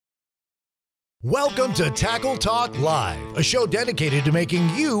Welcome to Tackle Talk Live, a show dedicated to making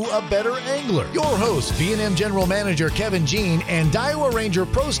you a better angler. Your host, V&M General Manager Kevin Jean and Daiwa Ranger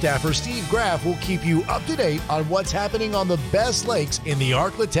Pro Staffer Steve Graff will keep you up to date on what's happening on the best lakes in the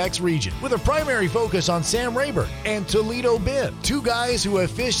Arklatex region, with a primary focus on Sam Rayburn and Toledo Bend, two guys who have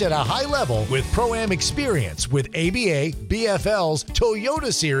fished at a high level with Pro-Am experience with ABA, BFLs,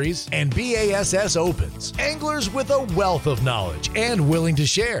 Toyota Series, and BASS Opens. Anglers with a wealth of knowledge and willing to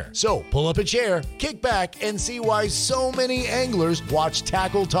share. So pull up a chair, kick back, and see why so many anglers watch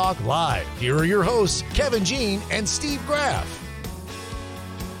Tackle Talk Live. Here are your hosts, Kevin Jean and Steve Graff.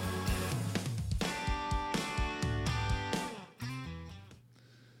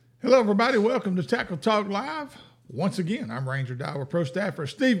 Hello, everybody. Welcome to Tackle Talk Live. Once again, I'm Ranger Daiwa Pro Staffer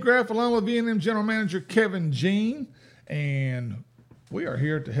Steve Graff, along with V&M General Manager Kevin Jean, and we are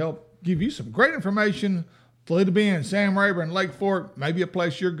here to help give you some great information. Toledo Bend, Sam Rayburn, Lake Fork, maybe a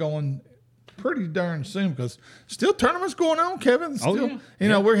place you're going pretty darn soon, because still tournaments going on, Kevin. Still, you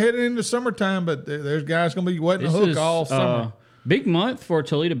know, we're heading into summertime, but there's guys going to be wetting the hook all summer. Big month for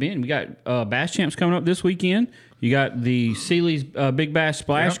Toledo Bend. We got Bass Champs coming up this weekend. You got the Sealy's Big Bass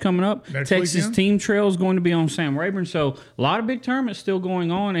Splash coming up. Next Texas weekend. Team Trail is going to be on Sam Rayburn. So a lot of big tournaments still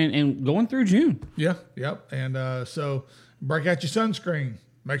going on and going through June. Yeah, yep. And so break out your sunscreen.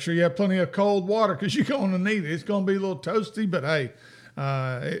 Make sure you have plenty of cold water, because you're going to need it. It's going to be a little toasty, but hey,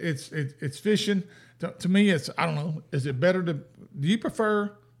 it's fishing. To me, it's, I don't know, is it better to, do you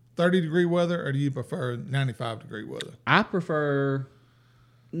prefer 30-degree weather or do you prefer 95-degree weather? I prefer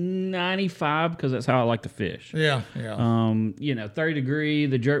 95 because that's how I like to fish. Yeah. You know, 30-degree,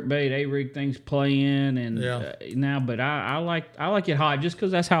 the jerkbait, A-rig things playing, and now, but I like it hot just because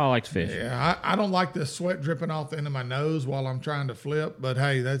that's how I like to fish. Yeah, I don't like the sweat dripping off the end of my nose while I'm trying to flip, but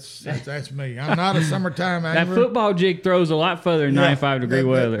hey, that's me. I'm not a summertime angler. That football jig throws a lot further in 95-degree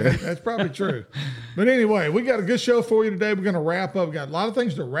weather. That's probably true. But anyway, we got a good show for you today. We're going to wrap up. We got a lot of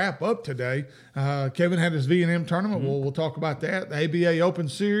things to wrap up today. Kevin had his V&M tournament. We'll talk about that. The ABA Open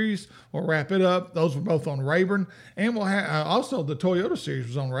Series, we'll wrap it up. Those were both on Rayburn. And we'll have also the Toyota Series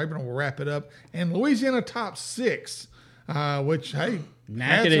was on Rayburn. We'll wrap it up. And Louisiana Top 6, which, hey,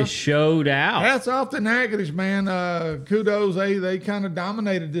 Natchitoches showed out. Hats off to Natchitoches, man. Kudos. They kind of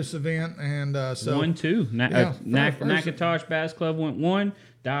dominated this event. And so 1-2. Natchitoches Bass Club went 1.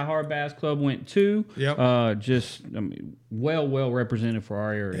 Die Hard Bass Club went 2. Yep. Just well represented for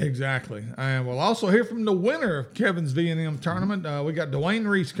our area. Exactly. And we'll also hear from the winner of Kevin's V&M tournament. We got Dewayne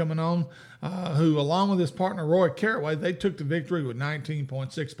Reese coming on, who, along with his partner Roy Carraway, they took the victory with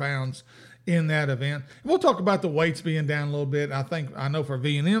 19.6 pounds in that event. And we'll talk about the weights being down a little bit. I know for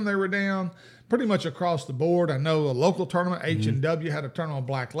V&M they were down pretty much across the board. I know a local tournament, H&W, had a tournament on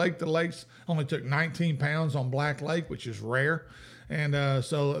Black Lake. The lakes only took 19 pounds on Black Lake, which is rare. And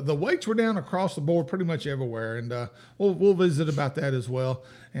so the weights were down across the board pretty much everywhere. And we'll visit about that as well.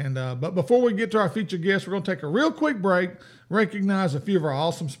 And but before we get to our featured guests, we're going to take a real quick break, recognize a few of our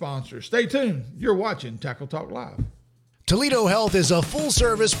awesome sponsors. Stay tuned. You're watching Tackle Talk Live. Toledo Health is a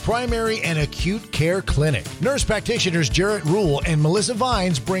full-service primary and acute care clinic. Nurse practitioners Jarrett Rule and Melissa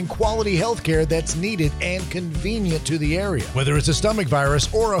Vines bring quality health care that's needed and convenient to the area. Whether it's a stomach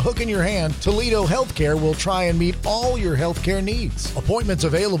virus or a hook in your hand, Toledo Healthcare will try and meet all your healthcare needs. Appointments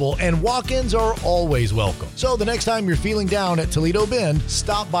available and walk-ins are always welcome. So the next time you're feeling down at Toledo Bend,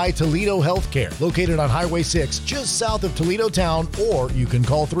 stop by Toledo Healthcare, located on Highway 6, just south of Toledo Town, or you can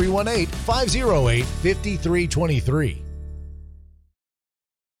call 318-508-5323.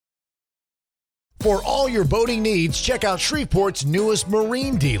 For all your boating needs, check out Shreveport's newest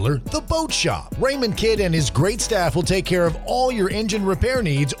marine dealer, The Boat Shop. Raymond Kidd and his great staff will take care of all your engine repair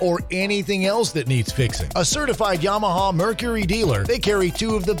needs or anything else that needs fixing. A certified Yamaha Mercury dealer, they carry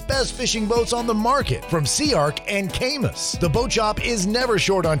 2 of the best fishing boats on the market from Sea Arc and Camus. The Boat Shop is never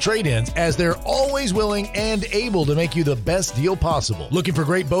short on trade-ins, as they're always willing and able to make you the best deal possible. Looking for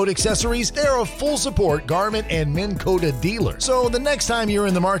great boat accessories? They're a full support Garment and Minn Kota dealer. So the next time you're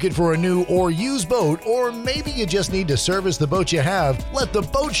in the market for a new or used boat, or maybe you just need to service the boat you have, let the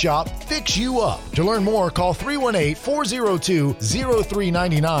Boat Shop fix you up. To learn more, call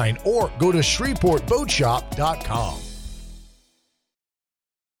 318-402-0399 or go to ShreveportBoatShop.com.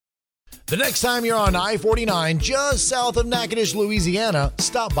 The next time you're on I-49 just south of Natchitoches, Louisiana,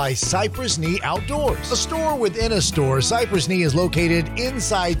 stop by Cypress Knee Outdoors. A store within a store, Cypress Knee is located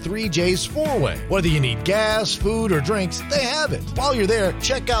inside 3J's Four-Way. Whether you need gas, food, or drinks, they have it. While you're there,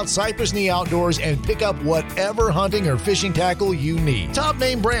 check out Cypress Knee Outdoors and pick up whatever hunting or fishing tackle you need. Top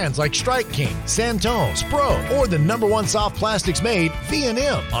name brands like Strike King, Santone, Spro, or the #1 soft plastics made,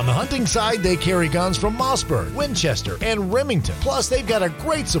 V&M. On the hunting side, they carry guns from Mossberg, Winchester, and Remington. Plus, they've got a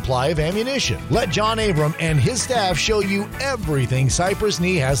great supply of ammunition. ammunition. Let John Abram and his staff show you everything Cypress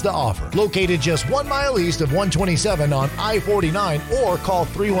Knee has to offer. Located just 1 mile east of 127 on I-49 or call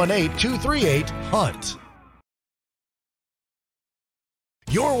 318-238-HUNT.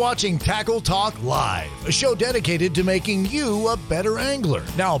 You're watching Tackle Talk Live, a show dedicated to making you a better angler.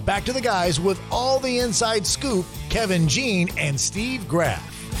 Now back to the guys with all the inside scoop, Kevin Jean and Steve Graff.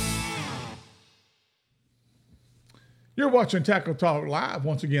 You're watching Tackle Talk Live.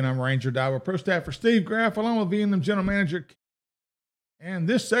 Once again, I'm Ranger Diver Pro Staffer Steve Graff, along with V&M General Manager. And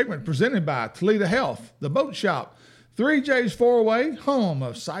this segment presented by Toledo Health, the boat shop, 3J's 4-Way, home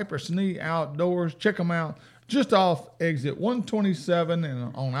of Cypress Knee Outdoors. Check them out just off exit 127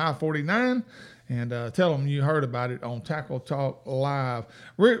 and on I-49, and tell them you heard about it on Tackle Talk Live.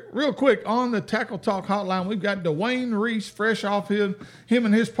 Real quick, on the Tackle Talk hotline, we've got Dewayne Reese, fresh off him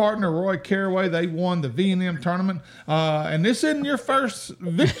and his partner, Roy Caraway. They won the V&M tournament. And this isn't your first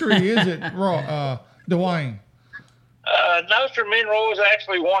victory, is it, Dewayne? No, sir. Me and Roy's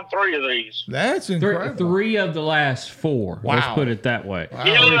actually won 3 of these. That's incredible. 3 of the last 4. Wow. Let's put it that way. Wow.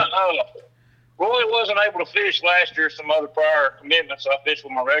 Yeah, Roy wasn't able to fish last year. Some other prior commitments. I fished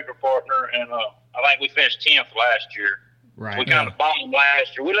with my regular partner, and I think we finished 10th last year. Right. We kind of bombed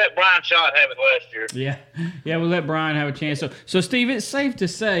last year. We let Brian Schott have it last year. Yeah, we let Brian have a chance. So Steve, it's safe to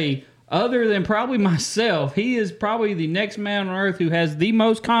say, other than probably myself, he is probably the next man on earth who has the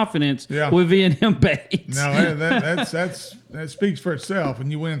most confidence with V&M baits. No, that speaks for itself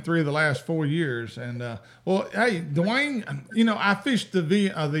when you win 3 of the last 4 years. And well, hey, Dewayne, I fished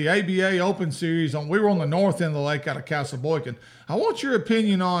the ABA Open Series we were on the north end of the lake out of Castle Boykin. I want your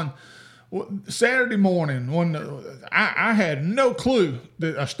opinion on Saturday morning when I had no clue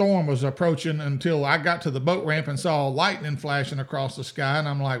that a storm was approaching until I got to the boat ramp and saw lightning flashing across the sky, and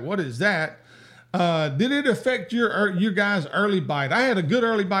I'm like, what is that? Did it affect your guys' early bite? I had a good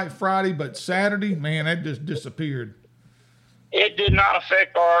early bite Friday, but Saturday, man, that just disappeared. It did not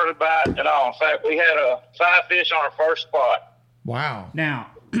affect our early bite at all. In fact, we had 5 fish on our first spot. Wow. Now,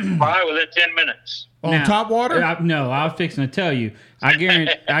 right within 10 minutes. On top water? No, I was fixing to tell you. I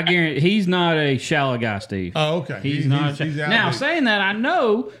guarantee he's not a shallow guy, Steve. Oh, okay. He's not. Now, saying that, I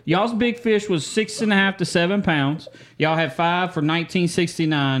know y'all's big fish was 6.5 to 7 pounds. Y'all had 5 for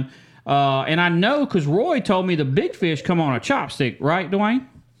 1969. And I know because Roy told me the big fish come on a chopstick, right, Dewayne?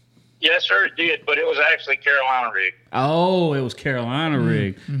 Yes, sir, it did, but it was actually Carolina rig. Oh, it was Carolina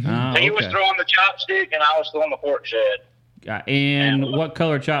rig. Mm-hmm. He was throwing the chopstick, and I was throwing the pork shad. And what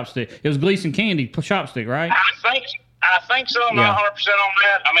color chopstick? It was Gleason Candy chopstick, right? I think so. I'm not 100% on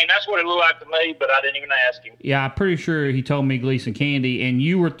that. I mean, that's what it looked like to me, but I didn't even ask him. Yeah, I'm pretty sure he told me Gleason Candy, and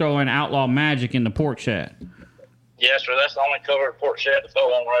you were throwing Outlaw Magic in the pork shad. Yes, sir. That's the only color pork shad to throw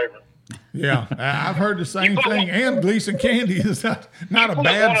on Rayburn. Yeah, I've heard the same thing. And Gleason Candy is not a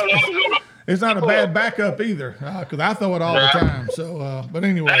bad. It's not a bad backup either, because I throw it all the time. So, but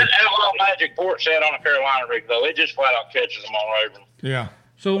anyway, that Outlaw Magic pork shad on a Carolina rig, though, it just flat out catches them on Rayburn. Yeah.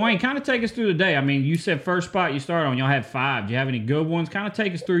 So, Wayne, kind of take us through the day. I mean, you said first spot you started on, y'all had 5. Do you have any good ones? Kind of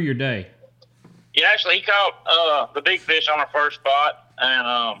take us through your day. Yeah, actually, he caught the big fish on our first spot,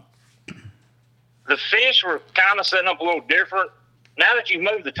 and the fish were kind of setting up a little different. Now that you've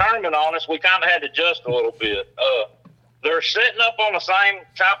moved the tournament on us, we kind of had to adjust a little bit. They're setting up on the same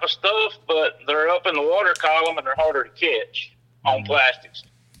type of stuff, but they're up in the water column, and they're harder to catch on plastics.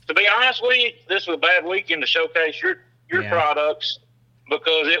 To be honest with you, this was a bad weekend to showcase your products,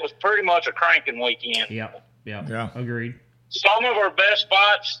 because it was pretty much a cranking weekend. Yeah. Agreed. Some of our best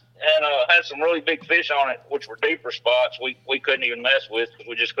spots and had some really big fish on it, which were deeper spots we couldn't even mess with because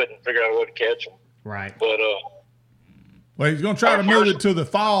we just couldn't figure out a way to catch them. Right. But well, he's going to try to move it to the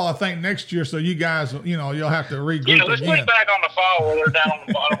fall, I think, next year. So you guys, you'll have to regroup let's put it back on the fall where they're down on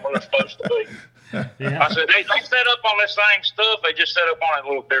the bottom where they're supposed to be. I said they set up on the same stuff. They just set up on it a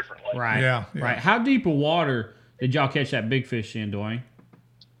little differently. Right. Yeah. Right. How deep of water did y'all catch that big fish in, Dwayne?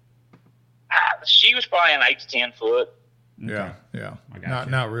 She was probably an 8 to 10 foot. Okay. Yeah.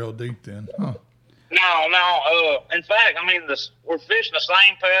 Not real deep then. Huh. No. In fact, I mean, we're fishing the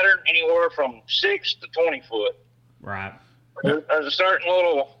same pattern anywhere from 6 to 20 foot. Right. There's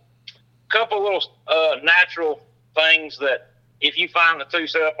a couple little natural things that if you find the two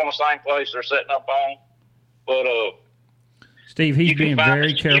set up on the same place, they're setting up on. But Steve, he's being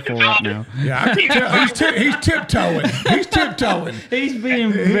very careful right now. Yeah, I can tell. He's tiptoeing. He's tiptoeing. He's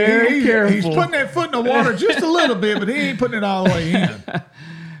being very careful. He's putting that foot in the water just a little bit, but he ain't putting it all the way in.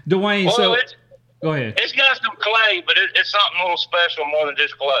 Dwayne, go ahead. It's got some clay, but it's something a little special more than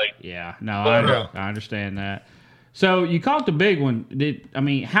just clay. Yeah, no, I understand that. So you caught the big one.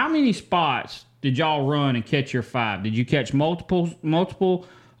 How many spots did y'all run and catch your 5? Did you catch multiple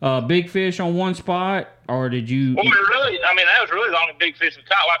big fish on one spot, or did you? Well, that was really the only big fish we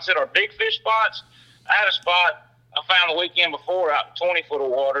caught. Like I said, our big fish spots, I had a spot I found the weekend before out in 20 foot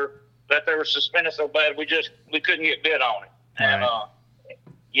of water that they were suspended so bad we couldn't get bid on it. And,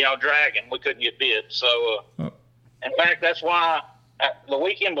 dragging, we couldn't get bid. So, in fact, that's why the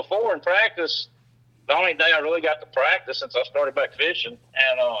weekend before in practice, the only day I really got to practice since I started back fishing,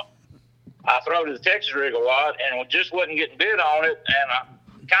 and I throw to the Texas rig a lot, and we just wasn't getting bid on it, and I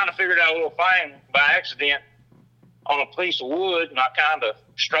kind of figured out a little thing by accident on a piece of wood, and I kind of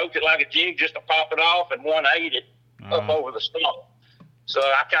stroked it like a jig just to pop it off, and 1/8 it up over the stump. So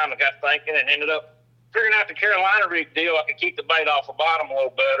I kind of got thinking and ended up figuring out the Carolina rig deal. I could keep the bait off the bottom a little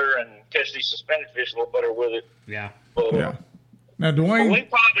better and catch these suspended fish a little better with it. Yeah. But, Now, Dewayne,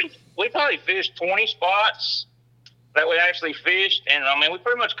 we probably fished 20 spots that we actually fished, and we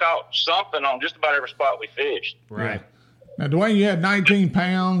pretty much caught something on just about every spot we fished. Right. Now, Dewayne, you had 19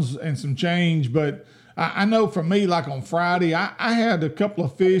 pounds and some change, but I know for me, like on Friday, I had a couple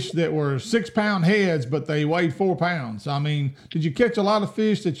of fish that were 6 pound heads, but they weighed 4 pounds. Did you catch a lot of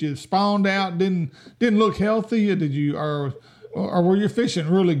fish that you spawned out didn't look healthy, or did you, or were your fish in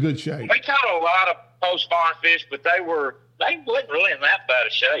really good shape? We caught a lot of post spawn fish, but they wasn't really in that bad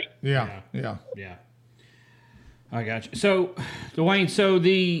of shape. Yeah. I got you. So, Dewayne,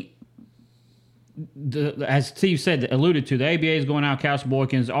 the as Steve said, alluded to, the ABA is going out Castle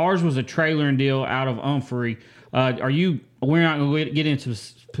Boykins. Ours was a trailering deal out of Umphrey. We're not going to get into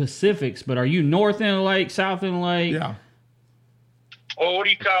specifics, but are you north end of the lake, south end of the lake? Yeah. Well, what do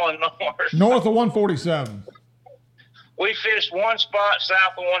you call it north? North of 147. We fished one spot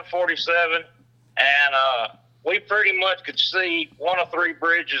south of 147, and we pretty much could see one of 3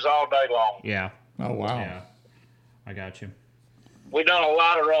 bridges all day long. Yeah. Oh, wow. Yeah. I got you. We done a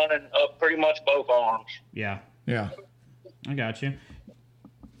lot of running up pretty much both arms. Yeah. Yeah. I got you.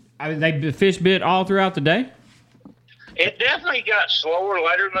 They fish bit all throughout the day? It definitely got slower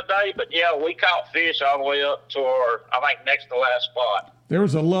later in the day, but yeah, we caught fish all the way up to I think next to last spot. There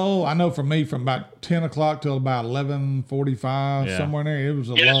was a lull, I know for me, from about 10 o'clock till about 11:45, somewhere in there. It was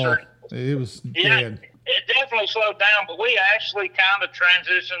a lull. Sir. It was dead. It definitely slowed down, but we actually kind of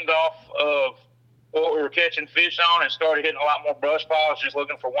transitioned off of what we were catching fish on and started hitting a lot more brush piles, just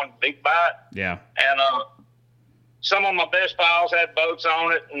looking for one big bite. Yeah. And some of my best piles had boats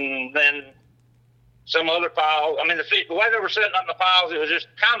on it, and then some other piles. The way they were setting up the piles, it was just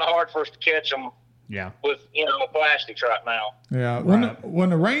kind of hard for us to catch them. Yeah. With plastics right now. Yeah. When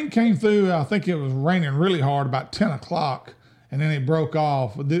the rain came through, I think it was raining really hard about 10 o'clock, and then it broke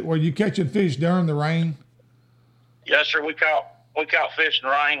off. Were you catching fish during the rain? Yes, sir. We caught fish in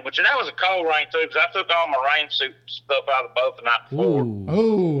the rain, which that was a cold rain too, because I took all my rain suit stuff out of the boat the night before.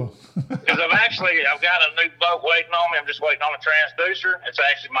 Oh. Because I've got a new boat waiting on me. I'm just waiting on a transducer. It's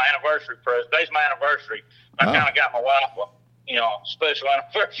actually my anniversary present. Today's my anniversary. I kind of got my wife a special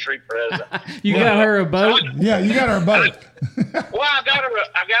anniversary present. You got her a boat? Yeah, you got her a boat. Well, I got her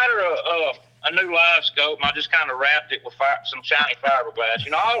a new live scope, and I just kind of wrapped it with some shiny fiberglass.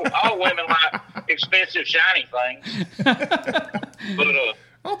 All women like expensive shiny things. But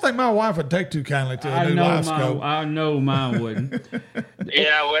I don't think my wife would take too kindly to a new live scope. I know mine wouldn't.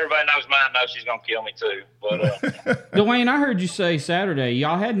 Yeah, well, everybody knows mine knows she's gonna kill me too. But Dewayne, I heard you say Saturday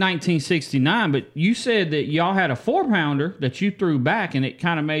y'all had 1969, but you said that y'all had a 4-pounder that you threw back, and it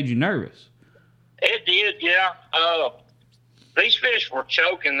kind of made you nervous. It did, yeah. These fish were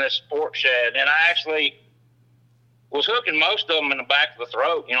choking this sport shad, and I actually was hooking most of them in the back of the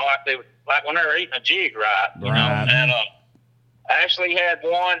throat. Like when they were eating a jig, right? And I actually had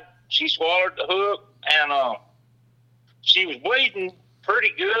one. She swallowed the hook, and she was bleeding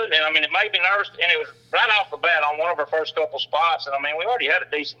pretty good. And it made me nervous. And it was right off the bat on one of our first couple spots. And we already had a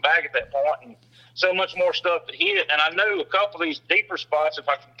decent bag at that point, and so much more stuff to hit. And I knew a couple of these deeper spots, if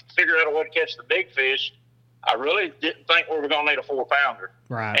I could figure out a way to catch the big fish, I really didn't think we were going to need a 4-pounder.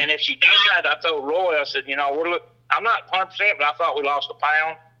 Right. And if she died, I told Roy, I said, I'm not 100%, but I thought we lost a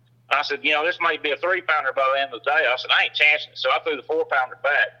pound. And I said, this might be a 3-pounder by the end of the day. I said, I ain't chancing it. So I threw the 4-pounder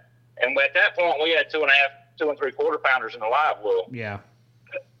back. And at that point, we had 2 3/4 pounders in the live well. Yeah.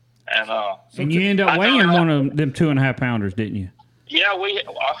 And you ended up weighing one of them 2.5 pounders, didn't you? Yeah, we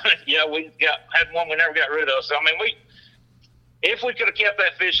had one we never got rid of. So if we could have kept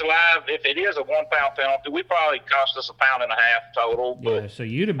that fish alive, if it is a 1-pound penalty, we probably cost us 1.5 pounds total. But, yeah, so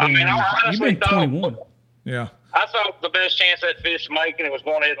you'd have been. You've been 21. Yeah. I thought the best chance that fish was making it was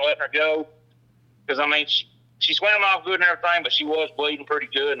going ahead and letting her go, because she swam off good and everything, but she was bleeding pretty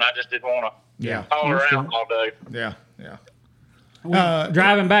good, and I just didn't want to haul her out all day. Yeah, yeah.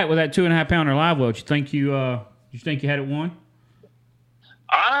 Driving back with that 2.5 pounder live well, you think you had it won?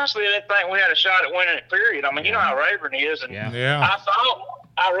 honestly, I didn't think we had a shot at winning it, period. I mean, you know how Rayburn is. And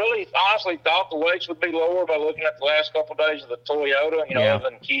I really honestly thought the weights would be lower by looking at the last couple of days of the Toyota, other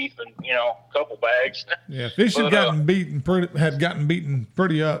than Keith and, a couple bags. Yeah, Fish had gotten beaten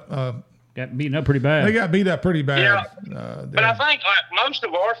pretty up. Got beaten up pretty bad. They got beat up pretty bad. Yeah. But I think like most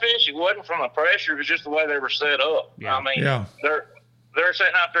of our fish, it wasn't from the pressure. It was just the way they were set up. Yeah. I mean, they're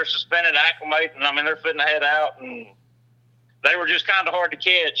sitting out there suspended, acclimating. I mean, they're fitting the head out, and they were just kind of hard to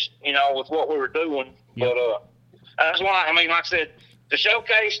catch, with what we were doing. Yep. But that's why, like I said, to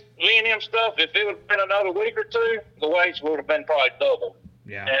showcase V&M stuff, if it would have been another week or two, the weights would have been probably double.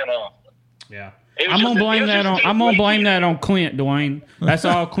 Yeah. And I'm gonna blame that on Clint, Dewayne. That's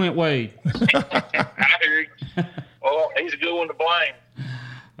all Clint weighed. I hear you. Well, he's a good one to blame.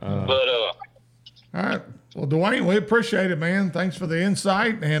 All right. Well, Dewayne, we appreciate it, man. Thanks for the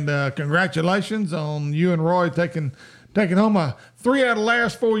insight, and congratulations on you and Roy taking home 3 out of the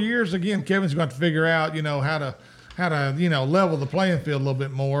last 4 years. Again, Kevin's going to figure out, how to level the playing field a little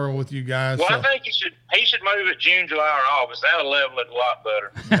bit more with you guys. Well, I think he should move it June, July, or August. That'll level it a lot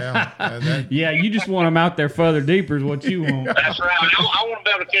better. Yeah, you just want them out there further deeper is what you want. That's right. I want to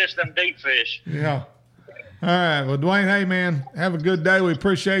be able to catch them deep fish. Yeah. All right. Well, Dewayne, hey, man, have a good day. We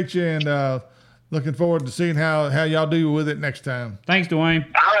appreciate you, and looking forward to seeing how y'all do with it next time. Thanks, Dewayne.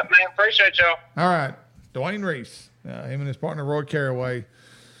 All right, man. Appreciate y'all. All right. Dewayne Reese, him and his partner, Roy Carraway.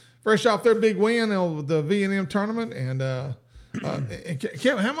 Fresh off their big win of the V&M tournament, and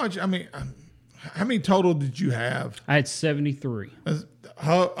Kevin, how many total did you have? I had 73.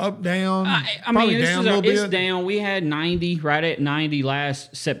 Up, down. I mean, it's down. We had 90, right at 90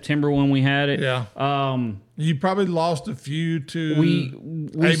 last September when we had it. Yeah. You probably lost a few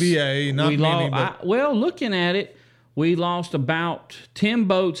to ABA. Not many. Well, looking at it, we lost about 10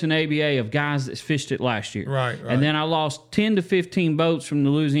 boats in ABA of guys that fished it last year. Right. And then I lost 10 to 15 boats from the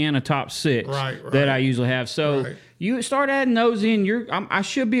Louisiana top 6 that I usually have. So you start adding those in, I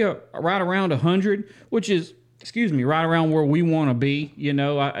should be right around 100, which is, right around where we want to be,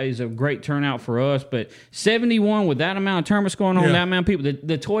 is a great turnout for us. But 71 with that amount of tournaments going on, that amount of people,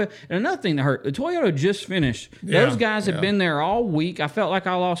 the Toyota, and another thing that hurt, the Toyota just finished. Those guys have been there all week. I felt like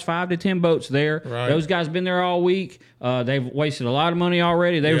I lost 5 to 10 boats there. Right. Those guys been there all week. They've wasted a lot of money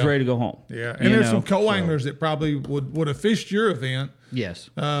already. They was ready to go home. Yeah, and there's some co-anglers that probably would have fished your event.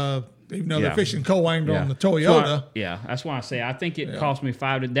 Yes. Even though they're fishing co-angler on the Toyota. That's why I say I think it cost me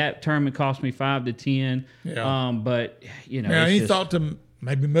that tournament cost me 5 to 10. Yeah. But any thought to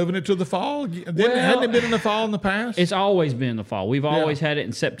maybe moving it to the fall? Hadn't it been in the fall in the past? It's always been in the fall. We've always had it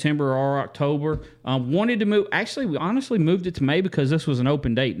in September or October. Wanted to move. Actually, we honestly moved it to May because this was an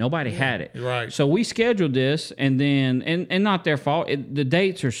open date. Nobody had it. Right. So we scheduled this, and then and not their fault. The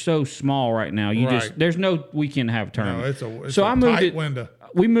dates are so small right now. There's no weekend to have a tournament. No, it's a tight window.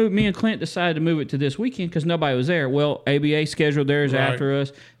 Me and Clint decided to move it to this weekend because nobody was there. Well, ABA scheduled theirs after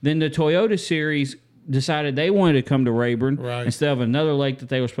us. Then the Toyota Series decided they wanted to come to Rayburn instead of another lake that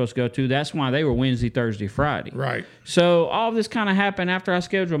they were supposed to go to. That's why they were Wednesday, Thursday, Friday. Right. So all of this kind of happened after I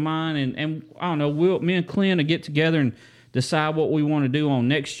scheduled mine, and I don't know. Me and Clint will get together and decide what we want to do on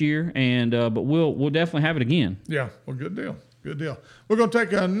next year, and but we'll definitely have it again. Yeah. Well, good deal. Good deal. We're going to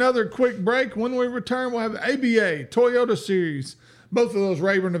take another quick break. When we return, we'll have ABA Toyota Series. Both of those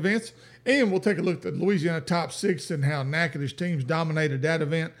Rayburn events, and we'll take a look at the Louisiana top 6 and how Natchitoches teams dominated that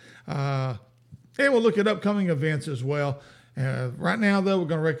event. And we'll look at upcoming events as well. Right now, though, we're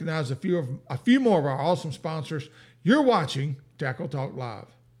going to recognize a few more of our awesome sponsors. You're watching Tackle Talk Live.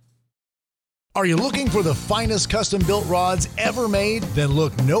 Are you looking for the finest custom-built rods ever made? Then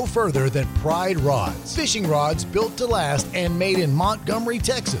look no further than Pride Rods. Fishing rods built to last and made in Montgomery,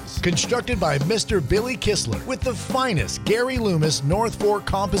 Texas. Constructed by Mr. Billy Kistler with the finest Gary Loomis North Fork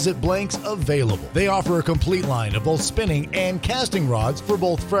composite blanks available. They offer a complete line of both spinning and casting rods for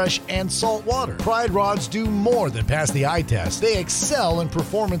both fresh and salt water. Pride Rods do more than pass the eye test. They excel in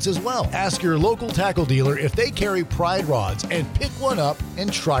performance as well. Ask your local tackle dealer if they carry Pride Rods and pick one up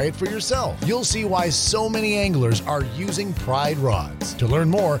and try it for yourself. You'll see why so many anglers are using Pride Rods. To learn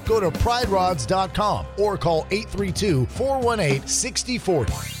more, go to priderods.com or call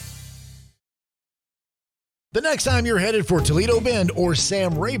 832-418-6040. The next time you're headed for Toledo Bend or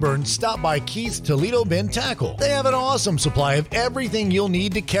Sam Rayburn, stop by Keith's Toledo Bend Tackle. They have an awesome supply of everything you'll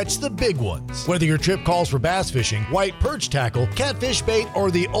need to catch the big ones. Whether your trip calls for bass fishing, white perch tackle, catfish bait,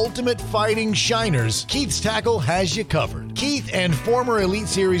 or the ultimate fighting shiners, Keith's Tackle has you covered. Keith and former Elite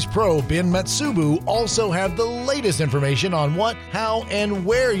Series pro Ben Matsubu also have the latest information on what, how, and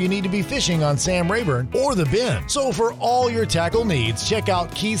where you need to be fishing on Sam Rayburn or the Bend. So for all your tackle needs, check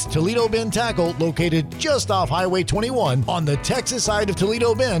out Keith's Toledo Bend Tackle, located just off off Highway 21 on the Texas side of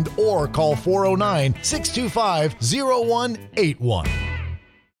Toledo Bend, or call 409-625-0181.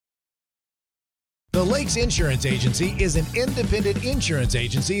 The Lakes Insurance Agency is an independent insurance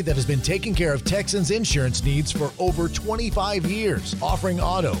agency that has been taking care of Texans' insurance needs for over 25 years, offering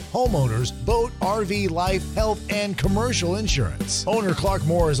auto, homeowners, boat, RV, life, health, and commercial insurance. Owner Clark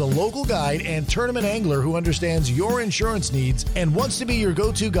Moore is a local guide and tournament angler who understands your insurance needs and wants to be your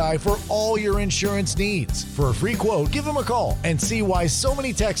go-to guy for all your insurance needs. For a free quote, give him a call and see why so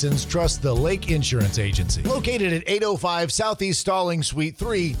many Texans trust the Lake Insurance Agency. Located at 805 Southeast Stalling Suite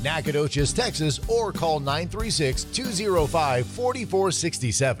 3, Nacogdoches, Texas, or call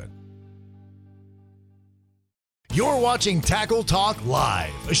 936-205-4467. You're watching Tackle Talk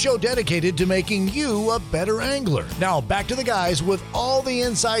Live, a show dedicated to making you a better angler. Now back to the guys with all the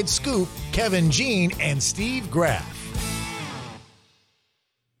inside scoop, Kevin Jean and Steve Graff.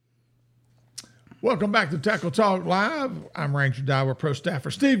 Welcome back to Tackle Talk Live. I'm Ranger Daiwa Pro Staffer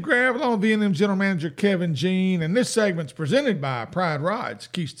Steve Graff, along with V&M General Manager Kevin Jean, and this segment's presented by Pride Rods,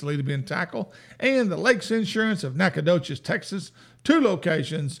 Keys Toledo Bend Tackle, and the Lakes Insurance of Nacogdoches, Texas. 2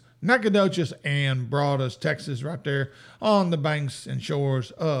 locations, Nacogdoches and Broadus, Texas, right there on the banks and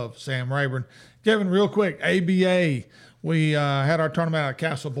shores of Sam Rayburn. Kevin, real quick, ABA. We had our tournament at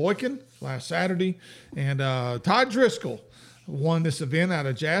Castle Boykin last Saturday, and Todd Driscoll won this event out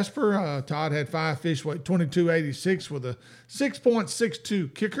of Jasper. Todd had 5 fish, weighed 22.86 with a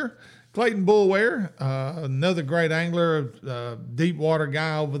 6.62 kicker. Clayton Bullware, another great angler, deep water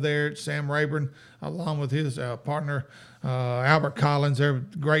guy over there at Sam Rayburn, along with his partner, Albert Collins. They're a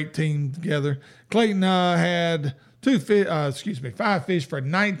great team together. Clayton had 5 fish for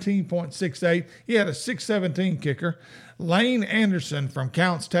 19.68. He had a 6.17 kicker. Lane Anderson from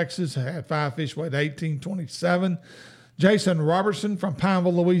Counts, Texas, had 5 fish, weighed 18.27. Jason Robertson from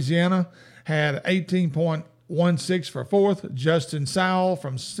Pineville, Louisiana, had 18.16 for 4th. Justin Sowell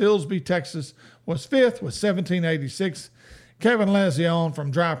from Silsbee, Texas, was 5th with 17.86. Kevin Lezion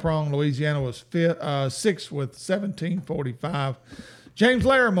from Dry Prong, Louisiana, was 6th with 17.45. James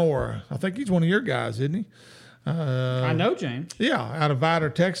Larimore, I think he's one of your guys, isn't he? I know James. Yeah, out of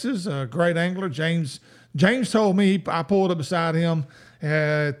Vidor, Texas, a great angler. James told me, I pulled up beside him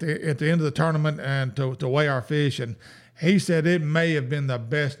at the end of the tournament and to weigh our fish, and he said it may have been the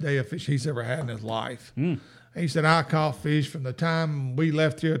best day of fish he's ever had in his life. He said, I caught fish from the time we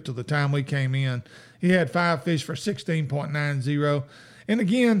left here to the time we came in. He had 5 fish for 16.90. And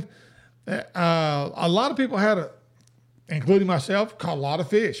again, a lot of people including myself, caught a lot of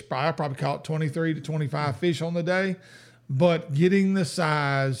fish. I probably caught 23 to 25 fish on the day. But getting the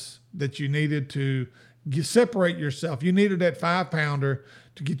size that you needed to separate yourself, you needed that 5-pounder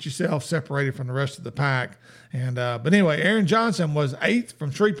to get yourself separated from the rest of the pack. And but anyway, Aaron Johnson was 8th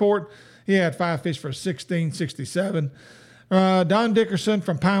from Shreveport. He had 5 fish for 16.67. Don Dickerson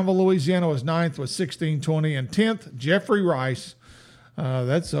from Pineville, Louisiana, was 9th with 16.20. And 10th, Jeffrey Rice.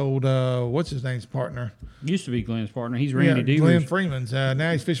 That's old, what's his name's partner? Used to be Glenn's partner. He's Randy Devers. Glenn Freeman's.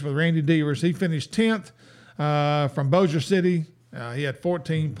 Now he's fishing with Randy Devers. He finished 10th from Bossier City. He had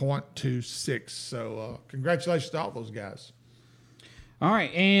 14.26. So congratulations to all those guys. All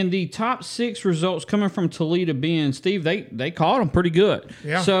right, and the top 6 results coming from Toledo Bend, Steve, they caught them pretty good.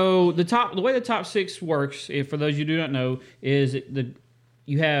 Yeah. So the way the top 6 works, for those you do not know, is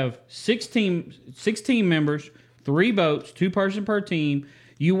you have 16 members, 3 boats, 2 person per team.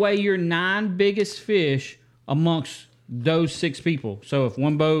 You weigh your 9 biggest fish amongst those 6 people. So if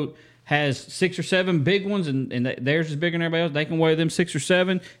one boat has 6 or 7 big ones and theirs is bigger than everybody else, they can weigh them 6 or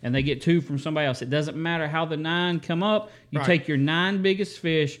 7 and they get 2 from somebody else. It doesn't matter how the 9 come up. You take your 9 biggest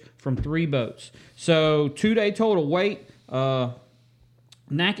fish from 3 boats. So 2-day total weight,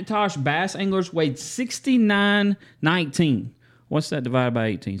 Nacogdoches bass anglers weighed 69.19. What's that divided by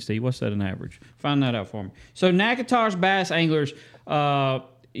 18, Steve? What's that an average? Find that out for me. So Nacogdoches bass anglers,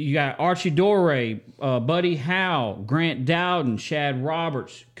 you got Archie Doré, Buddy Howe, Grant Dowden, Shad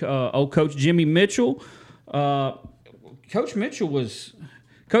Roberts, old Coach Jimmy Mitchell. Coach Mitchell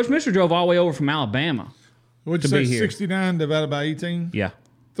drove all the way over from Alabama. Would you say 69 divided by 18? Yeah.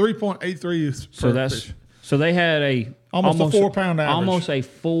 3.83 per fish. So they had almost a 4-pound average. Almost a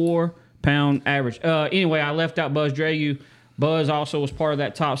 4-pound average. Anyway, I left out Buzz Dragu. Buzz also was part of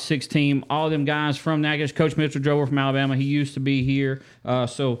that top 6 team. All them guys from Nacogdoches. Coach Mitchell drove over from Alabama. He used to be here.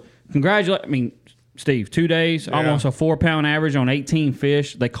 So congratulations. I mean, Steve, 2 days, almost a 4-pound average on 18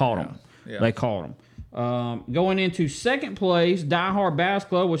 fish. They caught them. Yeah. They caught them. Going into second place, Die Hard Bass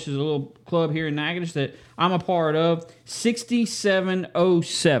Club, which is a little club here in Nacogdoches that I'm a part of,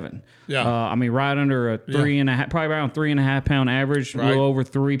 67.07. Yeah. I mean, right under a 3.5, probably around 3.5 pound average, a little over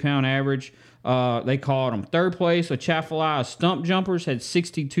 3 pound average. They called them. Third place, Atchafalaya Stump Jumpers had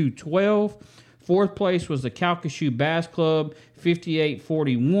 62-12. Fourth place was the Calcasieu Bass Club,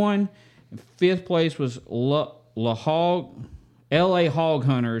 58-41. Fifth place was LA Hog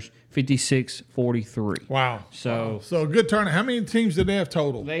Hunters, 56-43. Wow. So a good tournament. How many teams did they have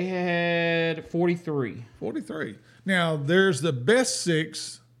total? They had 43. 43. Now, there's the best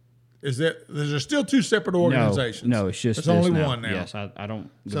 6. Is that there's still 2 separate organizations? No, it's just there's only now. one now. Yes, I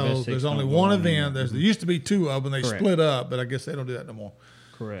don't. So there's only one event. There used to be 2 of them. They Correct. split up, but I guess they don't do that no more.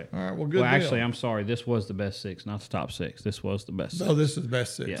 Correct. All right. Well, good. Well, deal. actually, I'm sorry. This was the best 6, not the top 6. This was the best 6. Oh, this is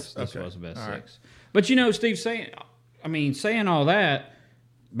best 6. Yes, this was the best All 6. right. But Steve, saying all that,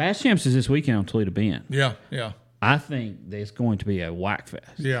 Bass Champs is this weekend on Toledo Bend. Yeah. I think there's going to be a whack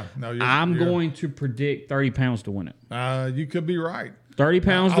fest. Yeah. No, I'm going to predict 30 pounds to win it. You could be right. 30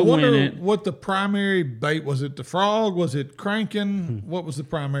 pounds to I wonder win it. what the primary bait was. It the frog? Was it cranking? What was the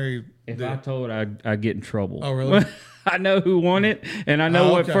primary? If deal? I told I'd get in trouble. Oh, really? I know who won it, and I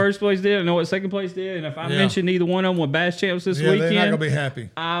know what okay. first place did. I know what second place did, and if I mentioned either one of them with Bass Champs this they're not weekend, gonna be happy.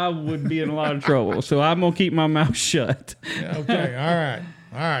 I would be in a lot of trouble. So I'm gonna keep my mouth shut. Okay.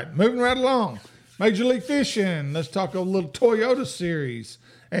 All right. Moving right along. Major League Fishing. Let's talk a little Toyota series.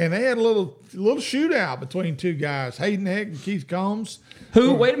 And they had a little shootout between 2 guys, Hayden Heck and Keith Combs.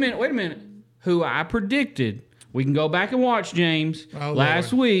 Who? Wait a minute. Who I predicted. We can go back and watch, James.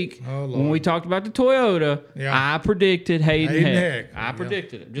 Last week, when we talked about the Toyota, I predicted Hayden Heck. I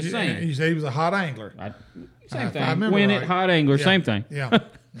predicted it. Just saying. He said he was a hot angler. Same thing. I remember Win right. it, hot angler, same thing. Yeah.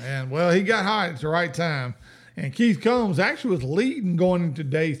 And, well, he got hot at the right time. And Keith Combs actually was leading going into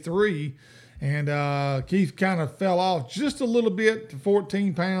day 3. And Keith kind of fell off just a little bit to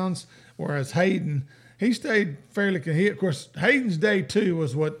 14 pounds, whereas Hayden, he stayed fairly – of course, Hayden's day 2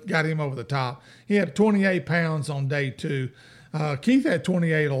 was what got him over the top. He had 28 pounds on day 2. Keith had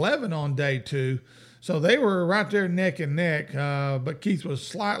 28.11 on day 2. So they were right there neck and neck, but Keith was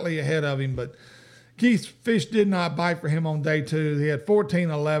slightly ahead of him. But Keith's fish did not bite for him on day 2. He had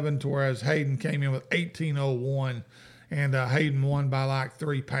 14.11, whereas Hayden came in with 18.01. And Hayden won by like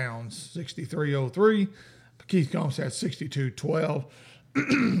 3 pounds, 63.03. Keith Combs had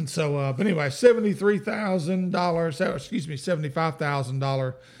 62.12. So, but anyway,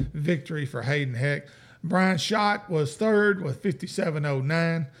 $75,000 victory for Hayden Heck. Brian Schott was 3rd with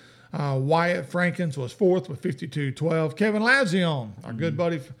 57.09. Wyatt Frankins was 4th with 52.12. Kevin Lazion, our good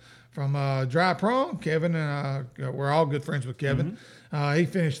buddy from Dry Prong. Kevin and we're all good friends with Kevin. He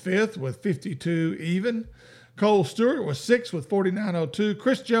finished 5th with 52 even. Cole Stewart was 6th with 49.02.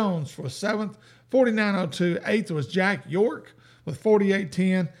 Chris Jones was 7th, 49.02. 8th was Jack York with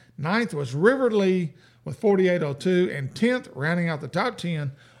 48.10. 9th was River Lee with 48.02. And 10th, rounding out the top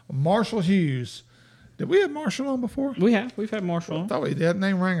 10, Marshall Hughes. Did we have Marshall on before? We have. We've had Marshall on. I thought we did. That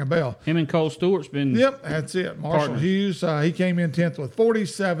name rang a bell. Him and Cole Stewart's been. Yep, that's it. Marshall Hughes. He came in 10th with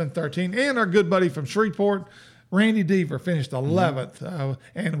 47.13. And our good buddy from Shreveport, Randy Deaver, finished 11th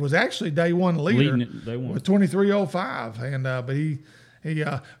and was actually day 1 leader with 23.05. And but he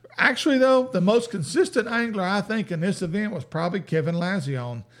actually, though, the most consistent angler I think in this event was probably Kevin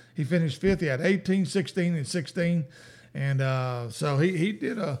Lazion. He finished 5th. He had 18, 16, and 16. And so he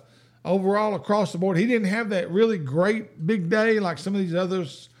did overall across the board. He didn't have that really great big day like some of these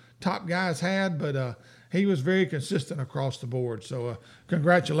others top guys had, but he was very consistent across the board. So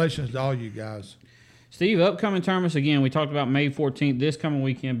congratulations to all you guys. Steve, upcoming tournaments, again, we talked about May 14th, this coming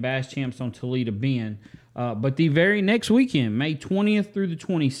weekend, Bass Champs on Toledo Bend. But the very next weekend, May 20th through the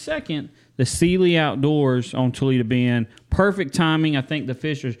 22nd, the Sealy Outdoors on Toledo Bend. Perfect timing. I think the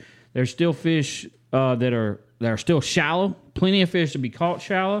fish there's still fish that are still shallow, plenty of fish to be caught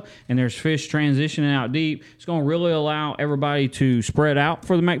shallow, and there's fish transitioning out deep. It's going to really allow everybody to spread out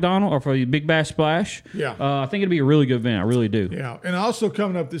for the McDonald or for the Big Bass Splash. Yeah. I think it'll be a really good event. I really do. Yeah, and also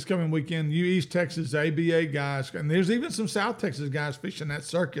coming up this coming weekend, you East Texas ABA guys, and there's even some South Texas guys fishing that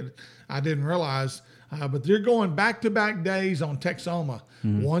circuit. I didn't realize, but they're going back-to-back days on Texoma.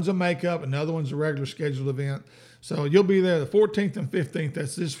 Mm-hmm. One's a makeup, another one's a regular scheduled event. So you'll be there the 14th and 15th.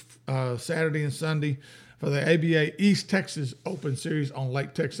 That's this Saturday and Sunday for the ABA East Texas Open Series on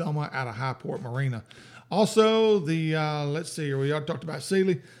Lake Texoma out of Highport Marina. Also, the let's see here, we already talked about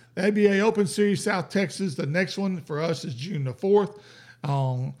Sealy. The ABA Open Series South Texas. The next one for us is June the 4th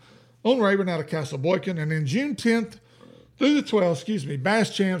on Rayburn out of Castle Boykin. And then June 10th through the 12th, Bass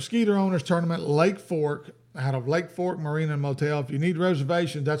Champs Skeeter Owners Tournament, Lake Fork, out of Lake Fork Marina and Motel. If you need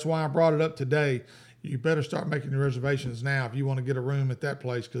reservations, that's why I brought it up today. You better start making your reservations now if you want to get a room at that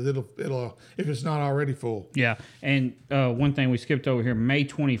place, because it'll if it's not already full. Yeah, and one thing we skipped over here, May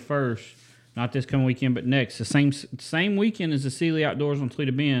 21st, not this coming weekend, but next, the same weekend as the Sealy Outdoors on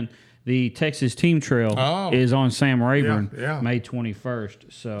Toledo Bend. the Texas Team Trail is on Sam Rayburn, May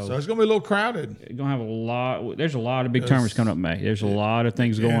 21st. So it's going to be a little crowded. You're going to have a lot. There's a lot of big tournaments coming up in May. There's a lot of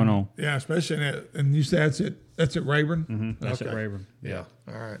things going on. Yeah, especially and you said that's at Rayburn? Mm-hmm. That's at Rayburn. Yeah.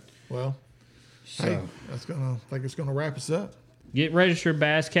 All right. Well, hey, I think it's going to wrap us up. Get registered,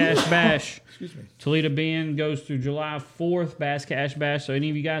 Bass Cash Bash. Excuse me. Toledo Bend goes through July 4th, Bass Cash Bash. So any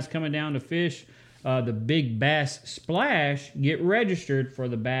of you guys coming down to fish the Big Bass Splash, get registered for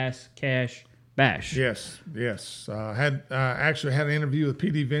the Bass Cash Bash. Yes. Actually had an interview with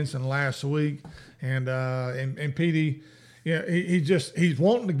PD Vincent last week, and PD, he's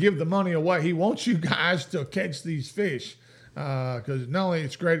wanting to give the money away. He wants you guys to catch these fish. Because not only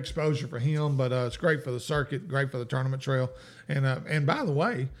it's great exposure for him, but it's great for the circuit, great for the tournament trail. And by the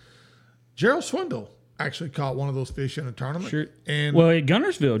way, Gerald Swindle actually caught one of those fish in a tournament. Sure. And at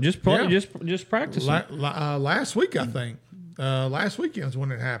Gunnersville, just practicing. Last week, I think. Last weekend is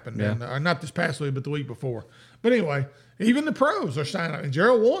when it happened. Yeah. And not this past week, but the week before. But anyway, even the pros are signing up. And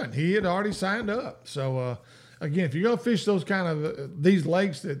Gerald won. He had already signed up. So, again, if you're going to fish those kind of these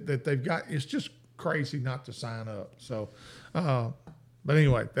lakes that they've got, it's just crazy not to sign up. So, but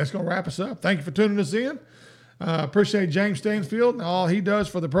anyway, that's going to wrap us up. Thank you for tuning us in. Appreciate James Stansfield and all he does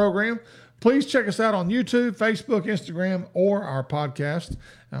for the program. Please check us out on YouTube, Facebook, Instagram, or our podcast.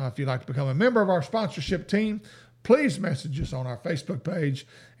 If you'd like to become a member of our sponsorship team, please message us on our Facebook page,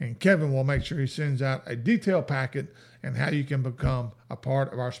 and Kevin will make sure he sends out a detailed packet and how you can become a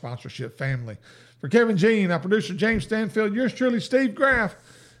part of our sponsorship family. For Kevin Jean, our producer James Stanfield, yours truly, Steve Graff.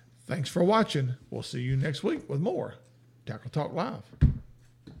 Thanks for watching. We'll see you next week with more Tackle Talk Live.